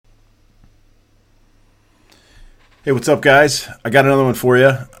Hey, what's up, guys? I got another one for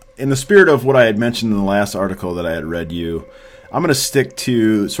you. In the spirit of what I had mentioned in the last article that I had read you, I'm going to stick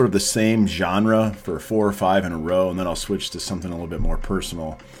to sort of the same genre for 4 or 5 in a row, and then I'll switch to something a little bit more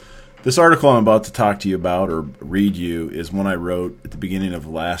personal. This article I'm about to talk to you about or read you is one I wrote at the beginning of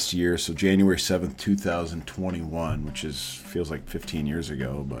last year, so January 7th, 2021, which feels like 15 years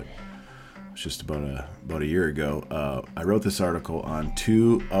ago, but it's just about a year ago. I wrote this article on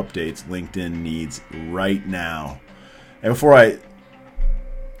 2 updates LinkedIn needs right now. And before I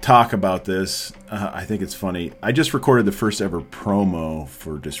talk about this, I think it's funny. I just recorded the first ever promo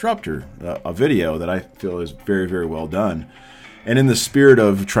for Disruptor, a video that I feel is very, very well done. And in the spirit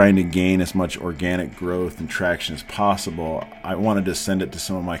of trying to gain as much organic growth and traction as possible, I wanted to send it to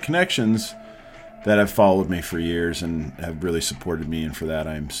some of my connections that have followed me for years and have really supported me. And for that,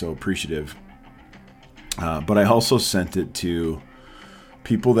 I'm so appreciative. But I also sent it to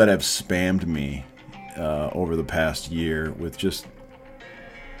people that have spammed me over the past year with just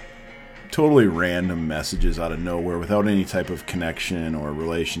totally random messages out of nowhere without any type of connection or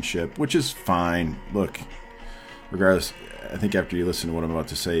relationship, which is fine. Look, regardless, I think after you listen to what I'm about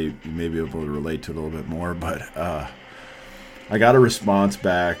to say, you may be able to relate to it a little bit more. But I got a response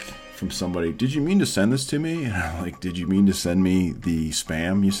back from somebody, did you mean to send this to me? And I'm like, did you mean to send me the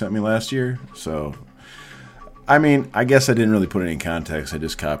spam you sent me last year? So, I mean, I guess I didn't really put any context. I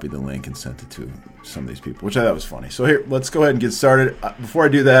just copied the link and sent it to some of these people, which I thought was funny. So here, let's go ahead and get started. Before I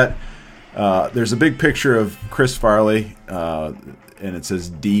do that, there's a big picture of Chris Farley, and it says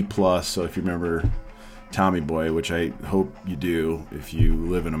D+. So if you remember Tommy Boy, which I hope you do if you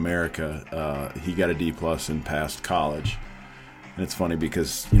live in America, he got a D+ and passed college. And it's funny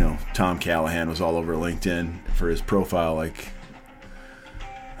because, Tom Callahan was all over LinkedIn for his profile a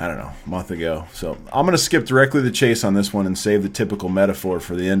month ago. So I'm going to skip directly to the chase on this one and save the typical metaphor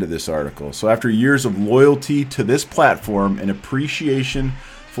for the end of this article. So after years of loyalty to this platform and appreciation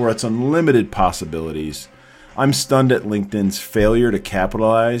for its unlimited possibilities, I'm stunned at LinkedIn's failure to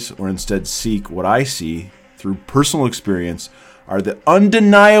capitalize or instead seek what I see through personal experience are the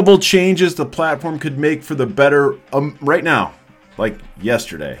undeniable changes the platform could make for the better right now, like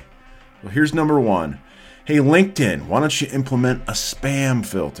yesterday. Well, here's number 1. Hey, LinkedIn, why don't you implement a spam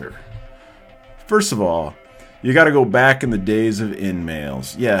filter? First of all, you got to go back in the days of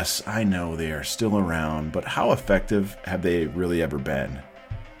InMails. Yes, I know they are still around, but how effective have they really ever been?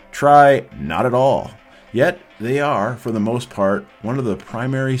 Try not at all. Yet, they are, for the most part, one of the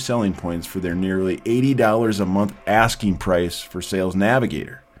primary selling points for their nearly $80 a month asking price for Sales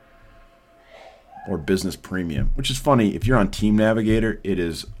Navigator or Business Premium, which is funny. If you're on Team Navigator, it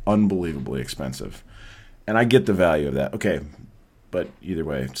is unbelievably expensive. And I get the value of that. Okay, but either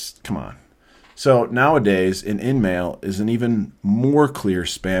way, come on. So nowadays, an InMail is an even more clear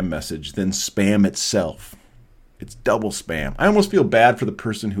spam message than spam itself. It's double spam. I almost feel bad for the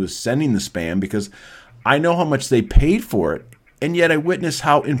person who is sending the spam because I know how much they paid for it, and yet I witness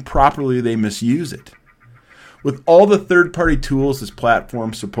how improperly they misuse it. With all the third-party tools this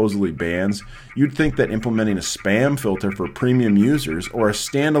platform supposedly bans, you'd think that implementing a spam filter for premium users or a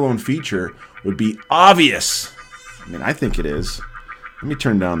standalone feature would be obvious. I mean, I think it is. Let me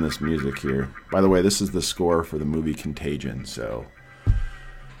turn down this music here. By the way, this is the score for the movie Contagion. So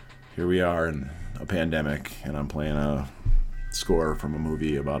here we are in a pandemic, and I'm playing a score from a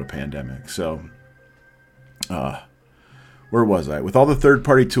movie about a pandemic. So, where was I? With all the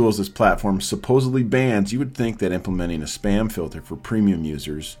third-party tools this platform supposedly bans, you would think that implementing a spam filter for premium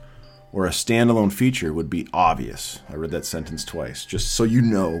users or a standalone feature would be obvious. I read that sentence twice, just so you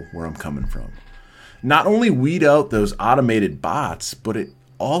know where I'm coming from. Not only weed out those automated bots, but it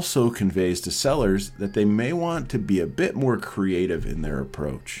also conveys to sellers that they may want to be a bit more creative in their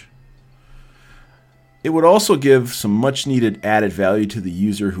approach. It would also give some much-needed added value to the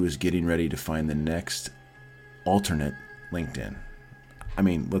user who is getting ready to find the next alternate LinkedIn. I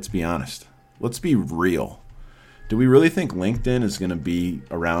mean, let's be honest. Let's be real. Do we really think LinkedIn is going to be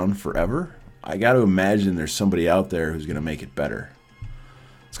around forever? I got to imagine there's somebody out there who's going to make it better.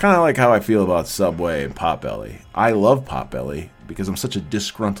 It's kind of like how I feel about Subway and Potbelly. I love Potbelly because I'm such a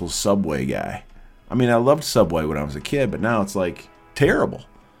disgruntled Subway guy. I mean, I loved Subway when I was a kid, but now it's like terrible.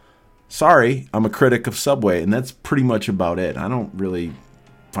 Sorry, I'm a critic of Subway, and that's pretty much about it. I don't really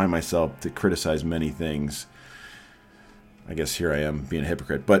find myself to criticize many things. I guess here I am being a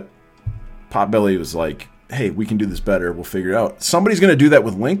hypocrite. But Potbelly was like, hey, we can do this better. We'll figure it out. Somebody's going to do that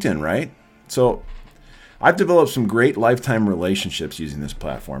with LinkedIn, right? So I've developed some great lifetime relationships using this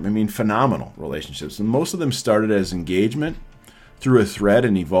platform. I mean, phenomenal relationships. And most of them started as engagement through a thread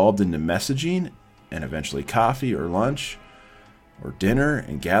and evolved into messaging and eventually coffee or lunch or dinner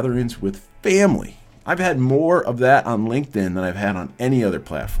and gatherings with family I've had more of that on LinkedIn than I've had on any other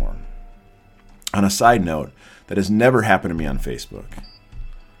platform. On a side note, that has never happened to me on Facebook.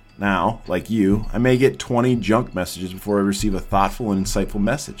 Now, like you, I may get 20 junk messages before I receive a thoughtful and insightful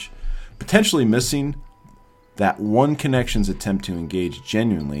message, potentially missing that one connection's attempt to engage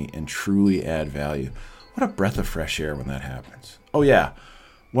genuinely and truly add value. What a breath of fresh air when that happens. Oh yeah,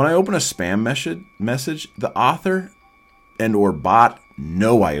 when I open a spam message, the author and or bot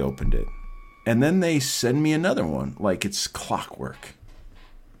know I opened it. And then they send me another one like it's clockwork.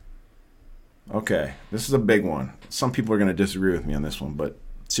 Okay, this is a big one. Some people are going to disagree with me on this one, but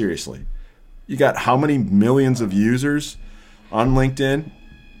seriously. You got how many millions of users on LinkedIn,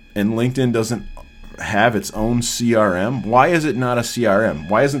 and LinkedIn doesn't have its own CRM? Why is it not a CRM?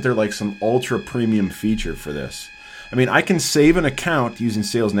 Why isn't there like some ultra premium feature for this? I mean, I can save an account using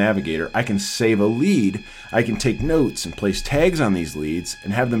Sales Navigator. I can save a lead. I can take notes and place tags on these leads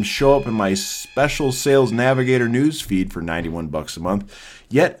and have them show up in my special Sales Navigator news feed for $91 a month.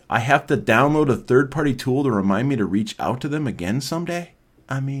 Yet I have to download a third-party tool to remind me to reach out to them again someday?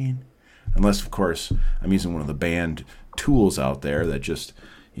 I mean, unless, of course, I'm using one of the banned tools out there that just,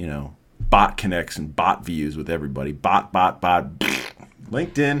 bot connects and bot views with everybody. Bot.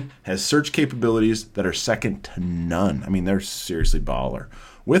 LinkedIn has search capabilities that are second to none. I mean, they're seriously baller.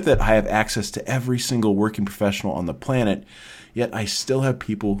 With it, I have access to every single working professional on the planet, yet I still have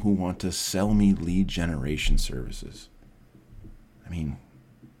people who want to sell me lead generation services. I mean,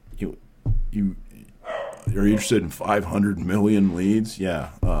 you are interested in 500 million leads?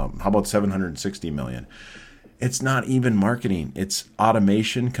 Yeah. How about 760 million? It's not even marketing. It's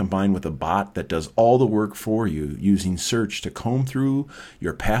automation combined with a bot that does all the work for you, using search to comb through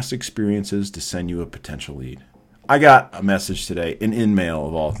your past experiences to send you a potential lead. I got a message today, an in-mail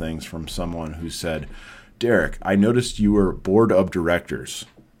of all things, from someone who said, Derek, I noticed you were board of directors.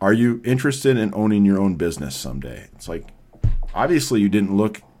 Are you interested in owning your own business someday? It's like, obviously you didn't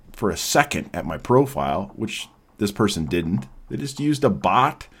look for a second at my profile, which this person didn't. They just used a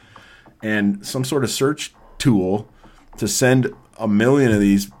bot and some sort of search tool to send a million of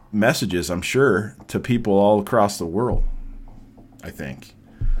these messages, I'm sure, to people all across the world, I think.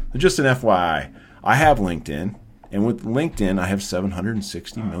 Just an FYI, I have LinkedIn, and with LinkedIn, I have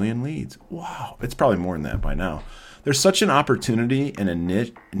 760 million leads. Wow, it's probably more than that by now. There's such an opportunity in a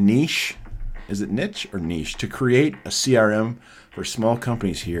niche, is it niche or niche, to create a CRM for small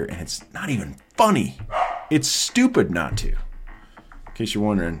companies here, and it's not even funny. It's stupid not to. In case you're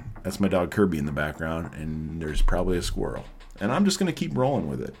wondering, that's my dog Kirby in the background, and there's probably a squirrel. And I'm just going to keep rolling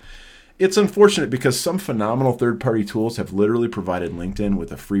with it. It's unfortunate because some phenomenal third-party tools have literally provided LinkedIn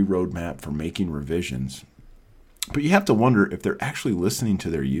with a free roadmap for making revisions. But you have to wonder if they're actually listening to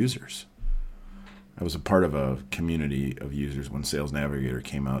their users. I was a part of a community of users when Sales Navigator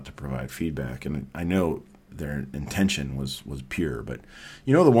came out to provide feedback, and I know their intention was pure. But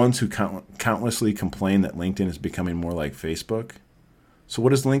the ones who countlessly complain that LinkedIn is becoming more like Facebook? So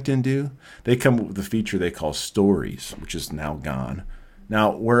what does LinkedIn do? They come up with a feature they call Stories, which is now gone.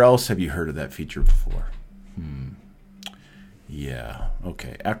 Now, where else have you heard of that feature before? Yeah,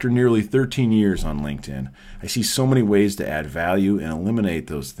 okay. After nearly 13 years on LinkedIn, I see so many ways to add value and eliminate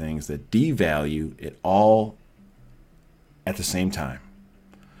those things that devalue it all at the same time.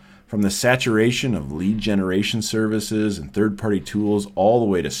 From the saturation of lead generation services and third-party tools all the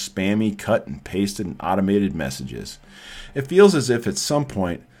way to spammy cut and pasted and automated messages. It feels as if at some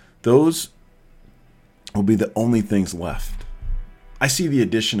point those will be the only things left. I see the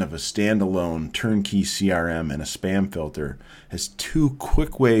addition of a standalone turnkey CRM and a spam filter as two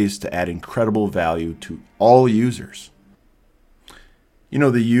quick ways to add incredible value to all users.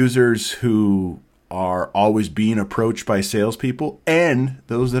 The users who are always being approached by salespeople and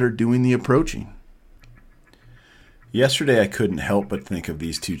those that are doing the approaching. Yesterday, I couldn't help but think of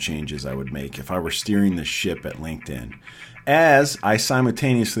these two changes I would make if I were steering the ship at LinkedIn, as I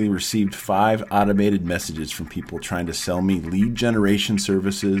simultaneously received 5 automated messages from people trying to sell me lead generation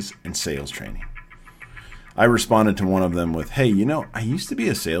services and sales training. I responded to one of them with, hey, I used to be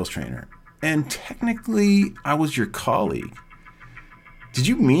a sales trainer, and technically I was your colleague. Did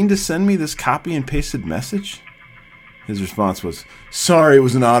you mean to send me this copy and pasted message? His response was, sorry, it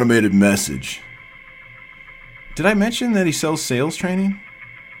was an automated message. Did I mention that he sells sales training?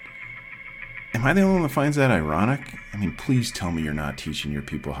 Am I the only one that finds that ironic? I mean, please tell me you're not teaching your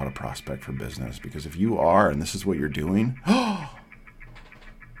people how to prospect for business, because if you are and this is what you're doing, I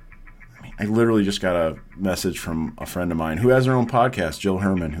literally just got a message from a friend of mine who has her own podcast, Jill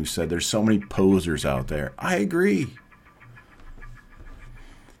Herman, who said there's so many posers out there. I agree.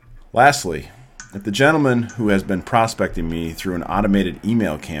 Lastly, If the gentleman who has been prospecting me through an automated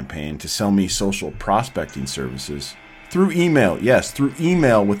email campaign to sell me social prospecting services, through email, yes, through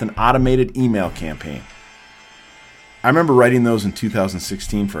email with an automated email campaign. I remember writing those in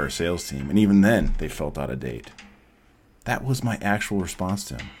 2016 for our sales team, and even then, they felt out of date. That was my actual response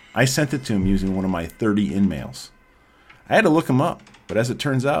to him. I sent it to him using one of my 30 InMails. I had to look him up, but as it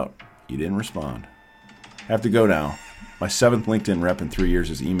turns out, he didn't respond. I have to go now. My 7th LinkedIn rep in 3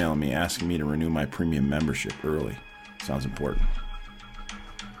 years is emailing me asking me to renew my premium membership early. Sounds important.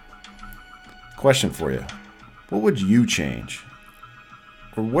 Question for you. What would you change?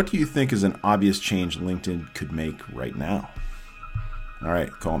 Or what do you think is an obvious change LinkedIn could make right now? All right,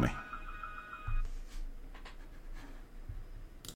 call me.